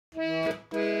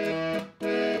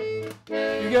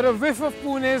get a whiff of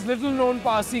Pune's little-known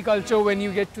Parsi culture when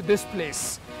you get to this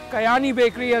place. Kayani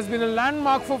Bakery has been a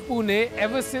landmark for Pune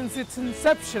ever since its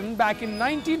inception back in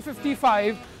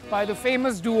 1955 by the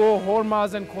famous duo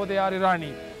Hormaz and Khodeyar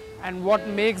Irani. And what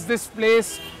makes this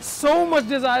place so much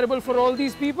desirable for all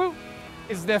these people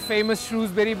is their famous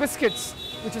Shrewsbury biscuits,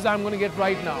 which is I'm going to get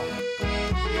right now.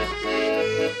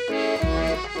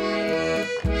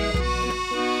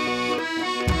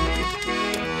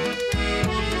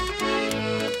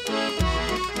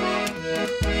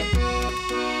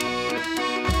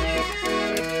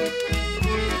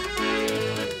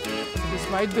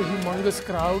 Despite the humongous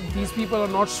crowd, these people are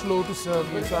not slow to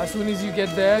serve you. So as soon as you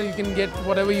get there, you can get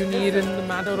whatever you need in a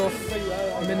matter of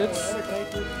minutes.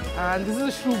 And this is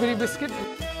a Shrewsbury biscuit.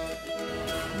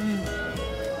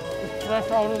 It's fresh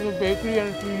out of the bakery and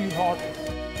it's really hot.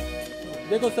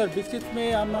 देखो sir, biscuits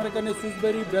में हमारे कने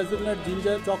Shrewsbury, Brazil nut,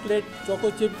 ginger, chocolate,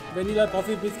 choco chip, vanilla,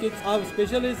 coffee biscuits. Our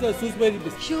special is Shrewsbury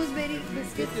biscuits. Shrewsbury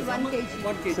biscuits, 1 kg.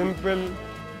 1 kg. Simple,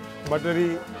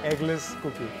 buttery, eggless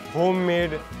cookie.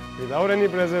 Homemade, without any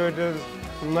preservatives,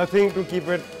 nothing to keep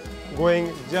it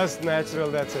going, just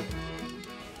natural, that's it.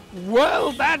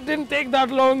 Well, that didn't take that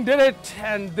long, did it?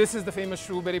 And this is the famous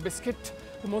Shrewsbury biscuit.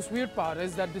 The most weird part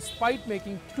is that despite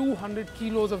making 200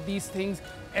 kilos of these things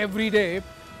every day,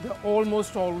 they're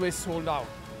almost always sold out.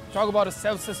 Talk about a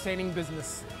self-sustaining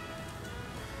business.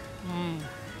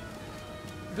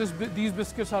 These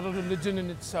biscuits are a religion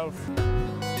in itself.